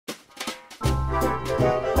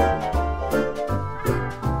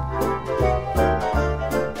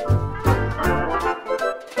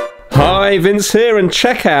Hi, Vince here, and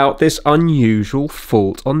check out this unusual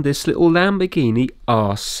fault on this little Lamborghini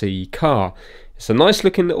RC car. It's a nice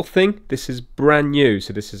looking little thing. This is brand new,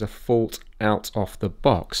 so this is a fault out of the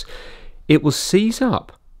box. It will seize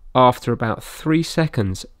up after about 3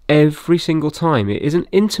 seconds every single time. It isn't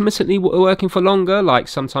intermittently working for longer, like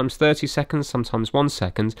sometimes 30 seconds, sometimes 1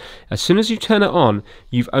 second. As soon as you turn it on,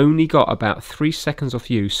 you've only got about 3 seconds of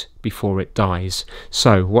use before it dies.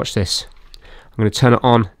 So watch this. I'm going to turn it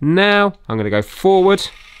on now. I'm going to go forward.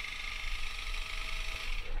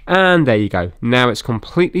 And there you go. Now it's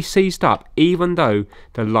completely seized up, even though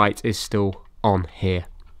the light is still on here.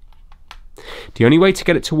 The only way to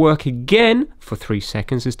get it to work again for 3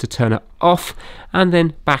 seconds is to turn it off and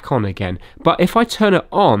then back on again. But if I turn it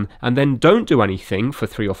on and then don't do anything for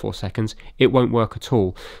 3 or 4 seconds, it won't work at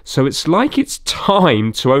all. So it's like it's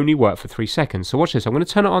timed to only work for 3 seconds. So watch this. I'm going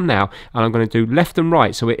to turn it on now and I'm going to do left and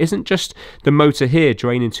right. So it isn't just the motor here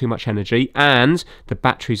draining too much energy, and the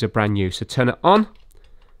batteries are brand new. So turn it on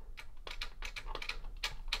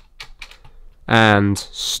and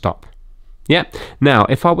stop. Yeah. Now,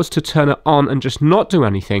 if I was to turn it on and just not do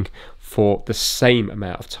anything for the same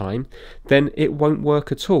amount of time, then it won't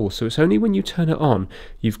work at all. So it's only when you turn it on,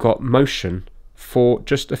 you've got motion for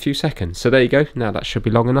just a few seconds. So there you go. Now that should be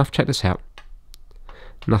long enough. Check this out.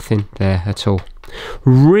 Nothing there at all.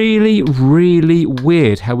 Really, really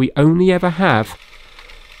weird how we only ever have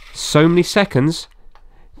so many seconds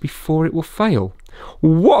before it will fail.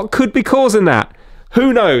 What could be causing that?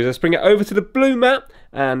 Who knows? Let's bring it over to the blue mat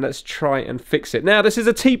and let's try and fix it. Now, this is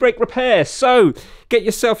a tea break repair, so get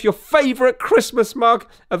yourself your favourite Christmas mug,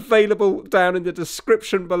 available down in the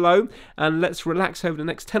description below, and let's relax over the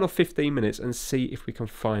next 10 or 15 minutes and see if we can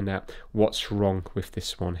find out what's wrong with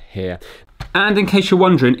this one here. And in case you're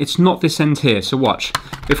wondering, it's not this end here, so watch.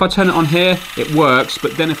 If I turn it on here, it works,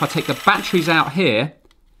 but then if I take the batteries out here,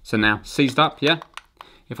 so now seized up, yeah?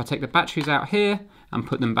 If I take the batteries out here and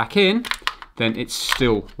put them back in, then it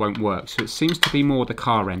still won't work. So it seems to be more the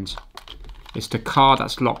car end. It's the car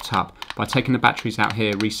that's locked up. By taking the batteries out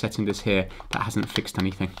here, resetting this here, that hasn't fixed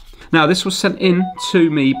anything. Now, this was sent in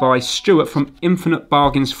to me by Stuart from Infinite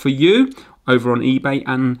Bargains for You over on eBay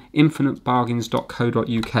and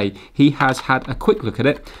infinitebargains.co.uk. He has had a quick look at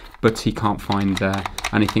it, but he can't find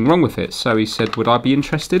anything wrong with it. So he said, would I be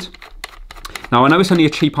interested? Now, I know it's only a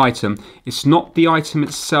cheap item. It's not the item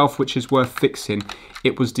itself which is worth fixing.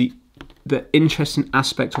 It was the interesting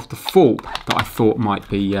aspect of the fault that I thought might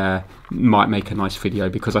make a nice video,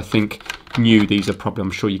 because I think new these are probably,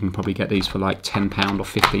 I'm sure you can probably get these for like £10 or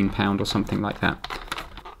 £15 or something like that.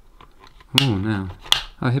 Oh, now.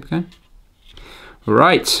 Oh, here we go.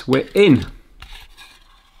 Right, we're in.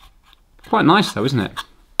 Quite nice though, isn't it?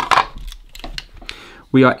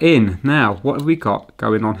 We are in. Now, what have we got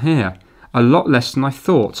going on here? A lot less than I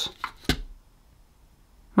thought.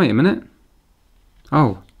 Wait a minute.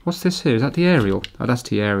 Oh. What's this here? Is that the aerial? Oh, that's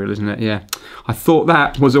the aerial, isn't it? Yeah. I thought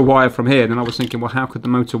that was a wire from here. Then I was thinking, well, how could the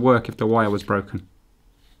motor work if the wire was broken?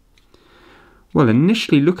 Well,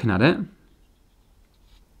 initially looking at it,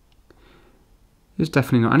 there's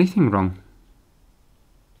definitely not anything wrong.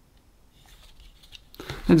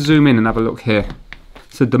 Let's zoom in and have a look here.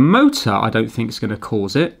 So the motor, I don't think is going to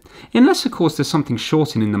cause it, unless, of course, there's something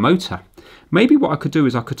shorting in the motor. Maybe what I could do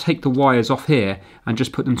is I could take the wires off here and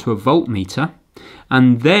just put them to a voltmeter,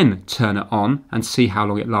 and then turn it on and see how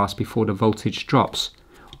long it lasts before the voltage drops.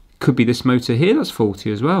 Could be this motor here that's faulty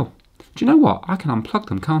as well. Do you know what? I can unplug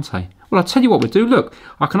them, can't I? Well, I'll tell you what we'll do. Look,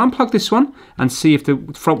 I can unplug this one and see if the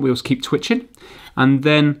front wheels keep twitching, and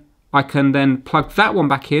then I can then plug that one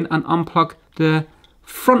back in and unplug the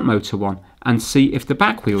front motor one and see if the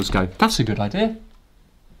back wheels go. That's a good idea.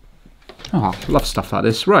 Oh, I love stuff like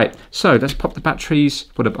this. Right, so let's pop the batteries.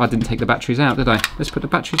 Well, I didn't take the batteries out, did I? Let's put the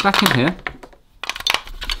batteries back in here.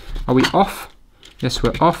 Are we off? Yes,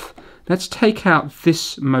 we're off. Let's take out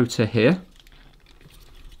this motor here.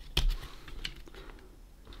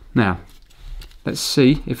 Now, let's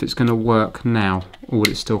see if it's going to work now, or will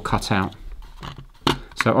it still cut out?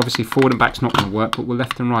 So obviously forward and back's not going to work, but will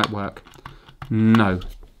left and right work? No.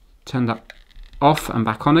 Turn that off and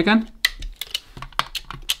back on again.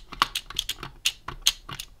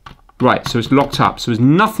 Right, so it's locked up. So there's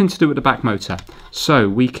nothing to do with the back motor. So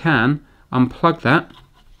we can unplug that.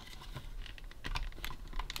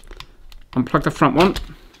 Unplug the front one.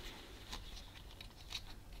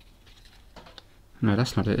 No,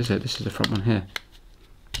 that's not it, is it? This is the front one here.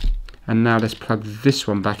 And now let's plug this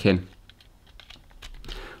one back in.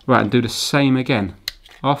 Right, and do the same again.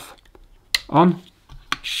 Off, on.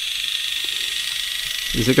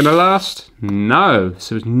 Is it going to last? No,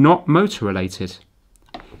 so it's not motor related.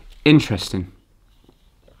 Interesting.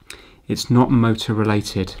 It's not motor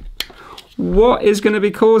related. What is going to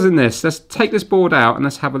be causing this? Let's take this board out and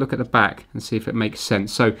let's have a look at the back and see if it makes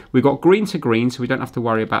sense. So we've got green to green, so we don't have to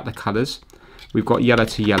worry about the colours. We've got yellow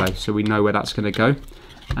to yellow, so we know where that's going to go.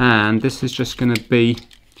 And this is just going to be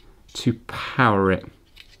to power it.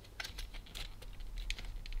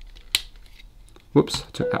 Whoops,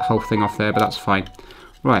 I took that whole thing off there, but that's fine.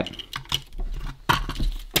 Right.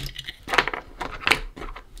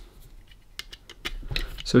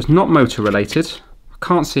 So it's not motor related. I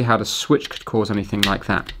can't see how the switch could cause anything like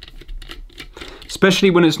that. Especially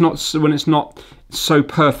when it's not so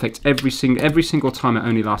perfect every single time. It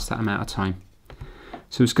only lasts that amount of time.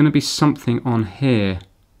 So it's going to be something on here,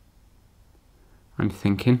 I'm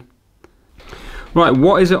thinking. Right,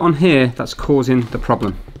 what is it on here that's causing the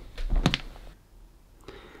problem?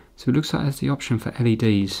 So it looks like there's the option for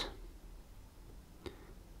LEDs.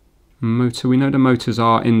 Motor, we know the motors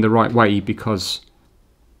are in the right way because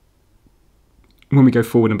when we go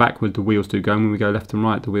forward and backward the wheels do go, and when we go left and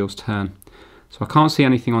right the wheels turn. So I can't see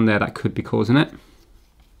anything on there that could be causing it.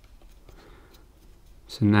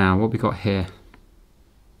 So now what we got here?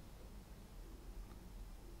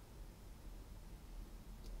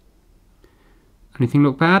 Anything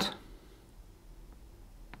look bad?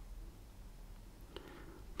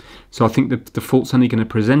 So I think the fault's only going to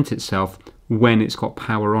present itself when it's got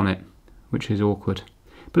power on it, which is awkward.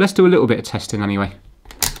 But let's do a little bit of testing anyway.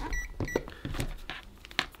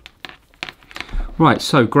 Right,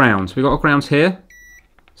 so grounds. We've got our grounds here.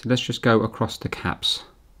 So let's just go across the caps.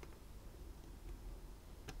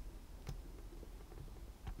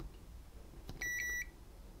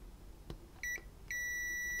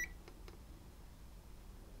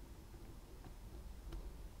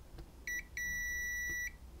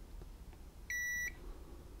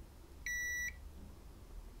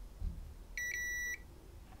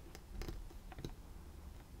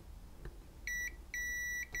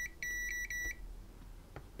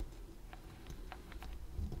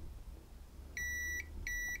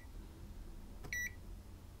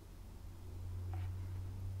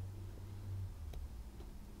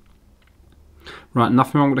 Right,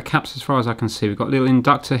 nothing wrong with the caps as far as I can see. We've got a little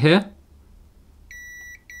inductor here.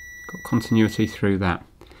 Got continuity through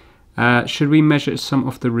that. Should we measure some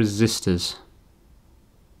of the resistors?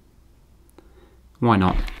 Why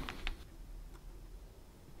not?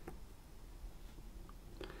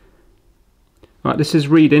 Right, this is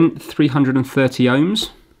reading 330 ohms.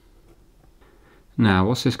 Now,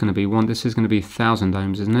 what's this going to be? This is going to be 1000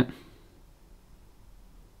 ohms, isn't it?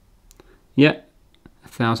 Yeah,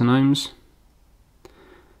 1000 ohms.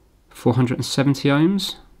 470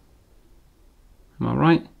 ohms. Am I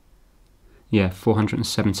right? Yeah,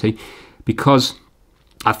 470. Because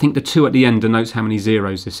I think the 2 at the end denotes how many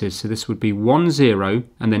zeros this is. So this would be 1 0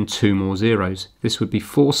 and then 2 more zeros. This would be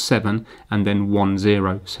 4 7 and then 1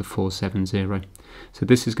 0. So 470. So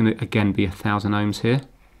this is going to again be 1000 ohms here,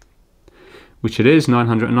 which it is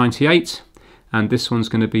 998. And this one's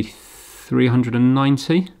going to be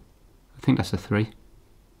 390. I think that's a 3.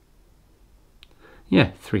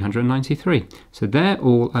 Yeah, 393. So they're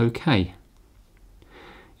all okay.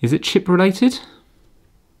 Is it chip related?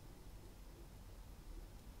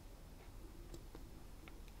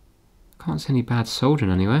 Can't see any bad soldering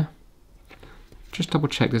anywhere. Just double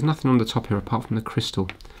check. There's nothing on the top here apart from the crystal.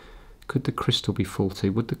 Could the crystal be faulty?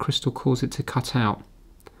 Would the crystal cause it to cut out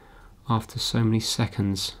after so many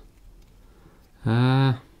seconds?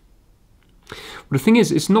 Well, the thing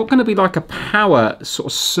is, it's not going to be like a power sort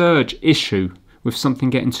of surge issue with something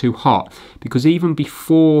getting too hot, because even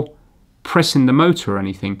before pressing the motor or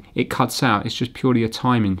anything, it cuts out. It's just purely a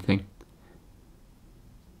timing thing.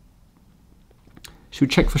 Should we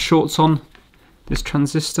check for shorts on this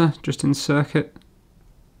transistor just in circuit?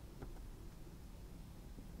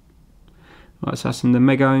 Right, so that's in the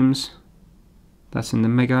mega ohms. That's in the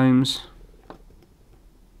mega ohms.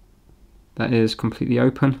 That is completely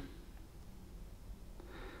open.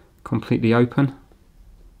 Completely open.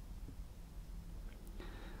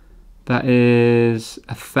 That is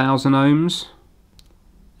 1000 ohms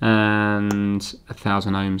and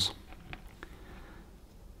 1000 ohms.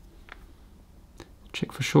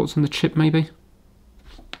 Check for shorts on the chip maybe.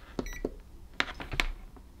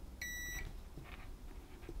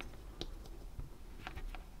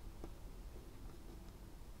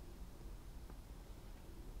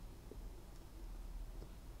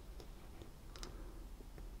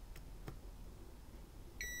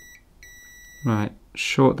 Right,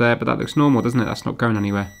 short there, but that looks normal, doesn't it? That's not going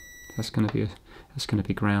anywhere. That's going to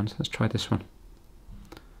be ground. Let's try this one.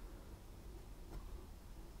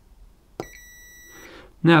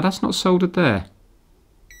 Now that's not soldered there,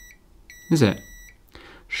 is it?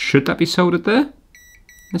 Should that be soldered there?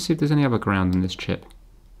 Let's see if there's any other ground in this chip.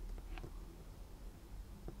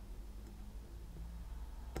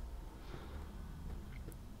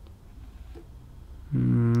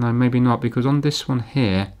 No, maybe not, because on this one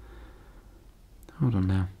here, hold on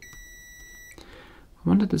now. I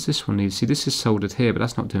wonder does this one need, see this is soldered here, but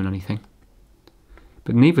that's not doing anything.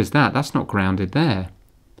 But neither is that, that's not grounded there.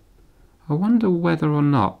 I wonder whether or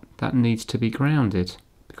not that needs to be grounded,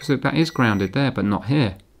 because that is grounded there, but not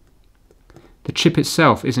here. The chip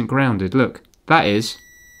itself isn't grounded, look, that is,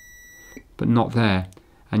 but not there.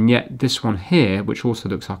 And yet this one here, which also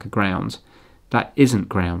looks like a ground, that isn't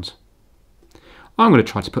ground. I'm going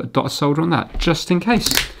to try to put a dot of solder on that, just in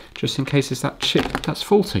case it's that chip that's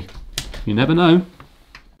faulty. You never know.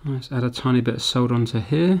 Let's add a tiny bit of solder onto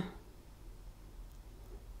here.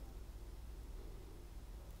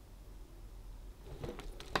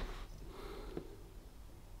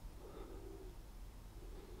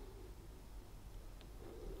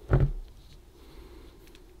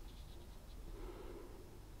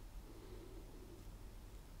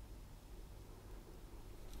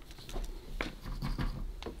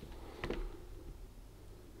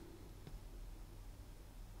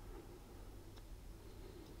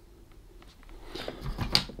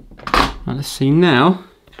 Now let's see now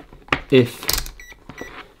if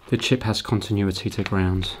the chip has continuity to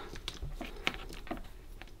ground.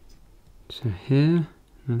 So here,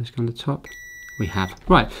 now let's go on the top. We have.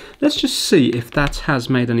 Right, let's just see if that has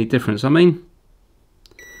made any difference. I mean,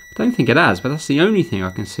 I don't think it has, but that's the only thing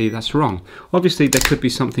I can see that's wrong. Obviously there could be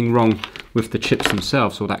something wrong with the chips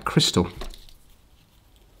themselves or that crystal.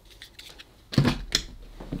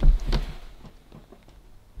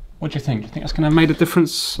 What do you think? Do you think that's going to have made a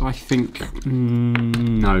difference? I think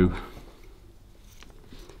no.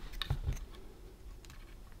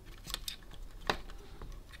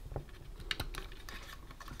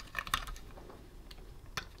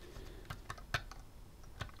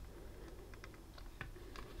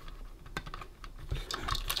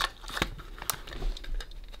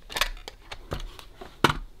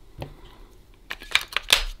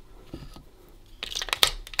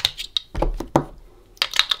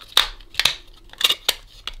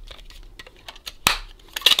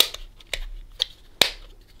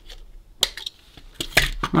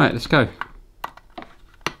 Right, let's go.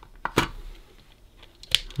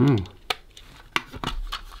 Oh,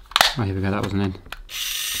 here we go, that wasn't in.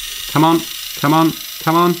 Come on, come on,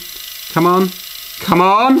 come on, come on, come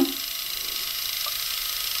on!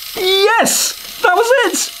 Yes! That was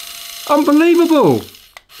it! Unbelievable!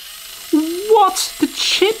 What? The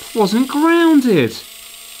chip wasn't grounded.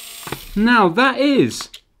 Now that is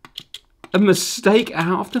a mistake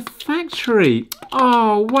out of the factory.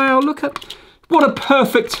 Oh wow, look at... What a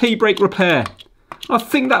perfect T-brake repair. I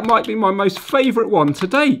think that might be my most favourite one to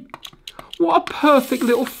date. What a perfect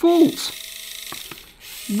little fault.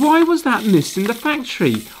 Why was that missed in the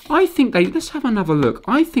factory? I think they, let's have another look.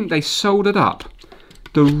 I think they soldered up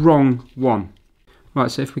the wrong one. Right,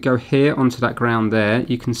 so if we go here onto that ground there,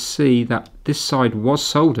 you can see that this side was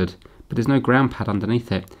soldered, but there's no ground pad underneath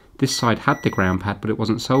it. This side had the ground pad, but it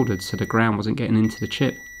wasn't soldered, so the ground wasn't getting into the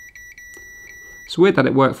chip. It's weird that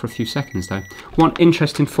it worked for a few seconds though. One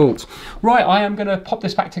interesting fault. Right, I am going to pop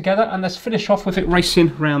this back together and let's finish off with it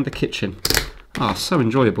racing around the kitchen. Ah, so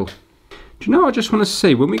enjoyable. Do you know what I just want to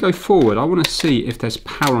see? When we go forward, I want to see if there's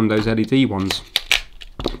power on those LED ones.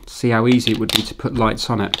 See how easy it would be to put lights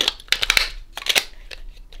on it.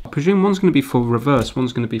 I presume one's going to be for reverse,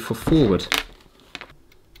 one's going to be for forward.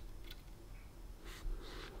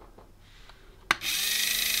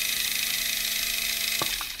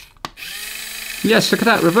 Yes, look at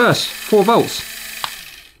that, reverse, 4 volts.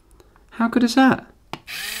 How good is that?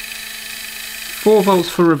 4 volts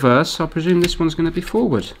for reverse, so I presume this one's going to be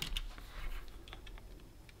forward.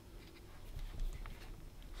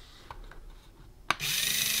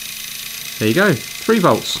 There you go, 3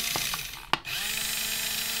 volts.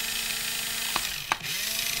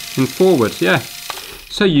 In forward, yeah.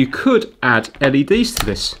 So you could add LEDs to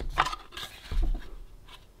this.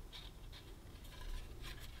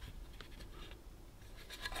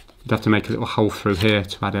 You'd have to make a little hole through here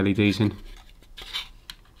to add LEDs in.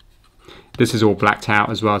 This is all blacked out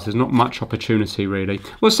as well, so there's not much opportunity really.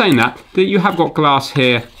 Well, saying that you have got glass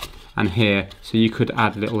here and here, so you could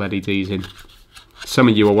add little LEDs in. Some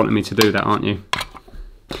of you are wanting me to do that, aren't you?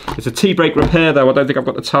 It's a T-brake repair though, I don't think I've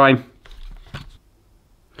got the time.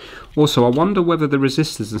 Also, I wonder whether the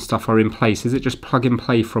resistors and stuff are in place. Is it just plug and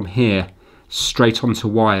play from here straight onto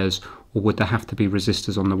wires, or would there have to be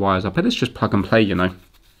resistors on the wires? I bet it's just plug and play, you know.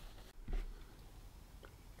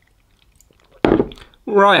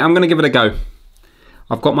 Right, I'm going to give it a go.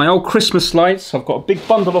 I've got my old Christmas lights. I've got a big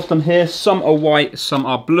bundle of them here. Some are white, some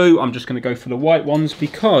are blue. I'm just going to go for the white ones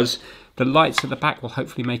because the lights at the back will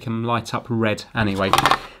hopefully make them light up red anyway.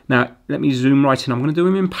 Now, let me zoom right in. I'm going to do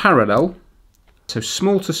them in parallel. So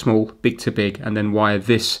small to small, big to big, and then wire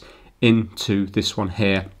this into this one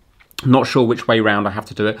here. I'm not sure which way round I have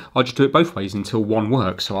to do it. I'll just do it both ways until one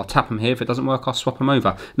works. So I'll tap them here. If it doesn't work, I'll swap them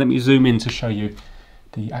over. Let me zoom in to show you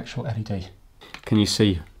the actual LED. Can you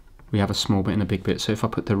see we have a small bit and a big bit? So if I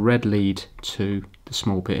put the red lead to the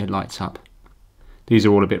small bit, it lights up. These are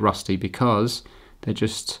all a bit rusty because they're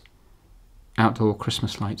just outdoor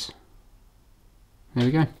Christmas lights. There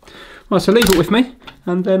we go. Right, so leave it with me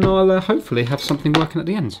and then I'll hopefully have something working at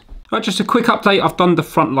the end. Right, just a quick update. I've done the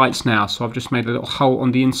front lights now, so I've just made a little hole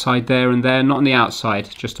on the inside there and there, not on the outside,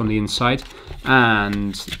 just on the inside.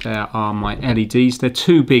 And there are my LEDs. They're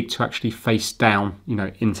too big to actually face down, you know,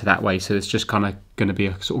 into that way, so it's just kind of going to be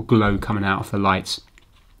a sort of glow coming out of the lights.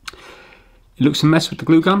 It looks a mess with the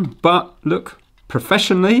glue gun, but look,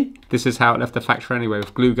 professionally, this is how it left the factory anyway,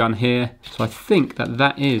 with glue gun here. So I think that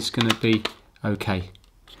that is going to be okay.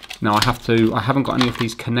 Now I haven't got any of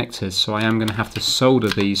these connectors, so I am going to have to solder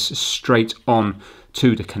these straight on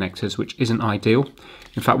to the connectors, which isn't ideal.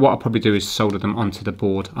 In fact, what I'll probably do is solder them onto the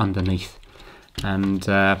board underneath. And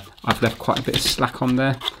I've left quite a bit of slack on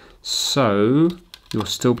there, so you'll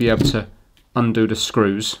still be able to undo the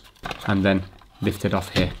screws and then lift it off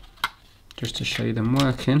here. Just to show you them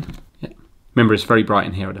working. Yeah. Remember, it's very bright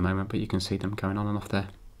in here at the moment, but you can see them going on and off there.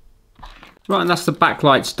 Right, and that's the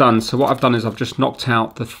backlights done. So what I've done is I've just knocked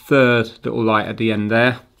out the third little light at the end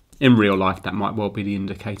there. In real life, that might well be the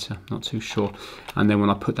indicator, not too sure. And then when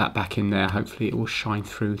I put that back in there, hopefully it will shine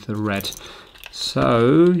through the red.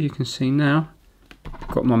 So you can see now, I've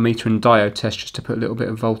got my meter and diode test just to put a little bit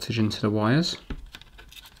of voltage into the wires.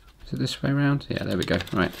 Is it this way around? Yeah, there we go.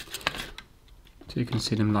 Right. So you can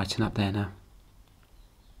see them lighting up there now.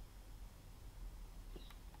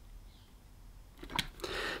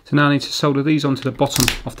 So now I need to solder these onto the bottom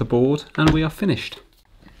of the board and we are finished.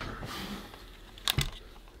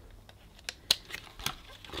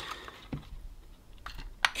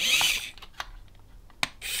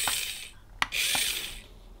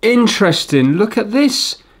 Interesting, look at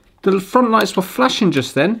this. The front lights were flashing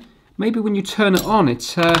just then. Maybe when you turn it on, it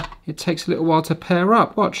takes a little while to pair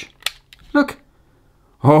up. Watch, look.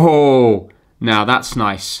 Oh, now that's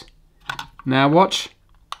nice. Now watch.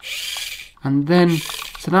 And then,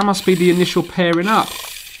 so that must be the initial pairing up.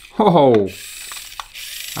 Oh,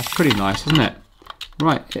 that's pretty nice, isn't it?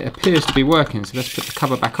 Right, it appears to be working, so let's put the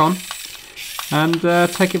cover back on and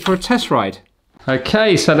take it for a test ride.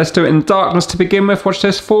 Okay, so let's do it in darkness to begin with. Watch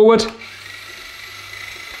this, forward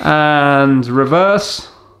and reverse.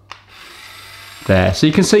 There, so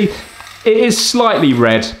you can see it is slightly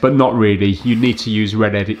red, but not really. You need to use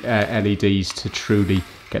red LEDs to truly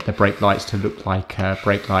get the brake lights to look like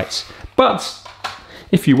brake lights. But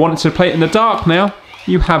if you wanted to play it in the dark now,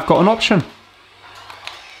 you have got an option.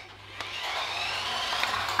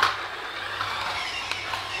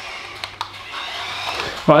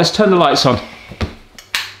 Right, let's turn the lights on.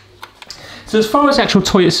 So as far as the actual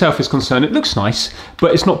toy itself is concerned, it looks nice,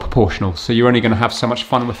 but it's not proportional, so you're only going to have so much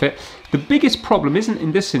fun with it. The biggest problem isn't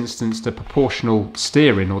in this instance the proportional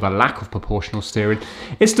steering or the lack of proportional steering,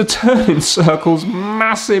 it's the turning circles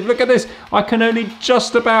massive. Look at this, I can only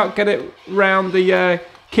just about get it round the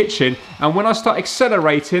kitchen, and when I start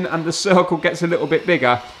accelerating and the circle gets a little bit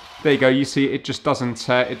bigger, there you go, you see it just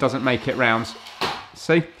doesn't make it round.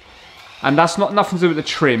 See? And that's not nothing to do with the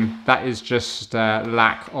trim, that is just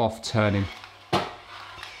lack of turning.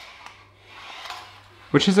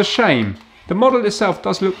 Which is a shame. The model itself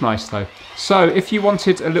does look nice though. So if you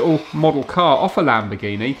wanted a little model car off a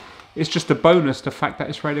Lamborghini, it's just a bonus the fact that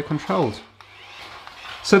it's radio controlled.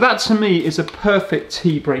 So that to me is a perfect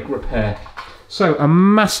T-brake repair. So a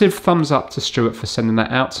massive thumbs up to Stuart for sending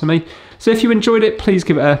that out to me. So if you enjoyed it, please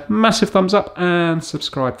give it a massive thumbs up and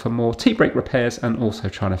subscribe for more T-brake repairs and also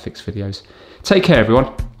trying to fix videos. Take care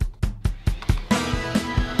everyone.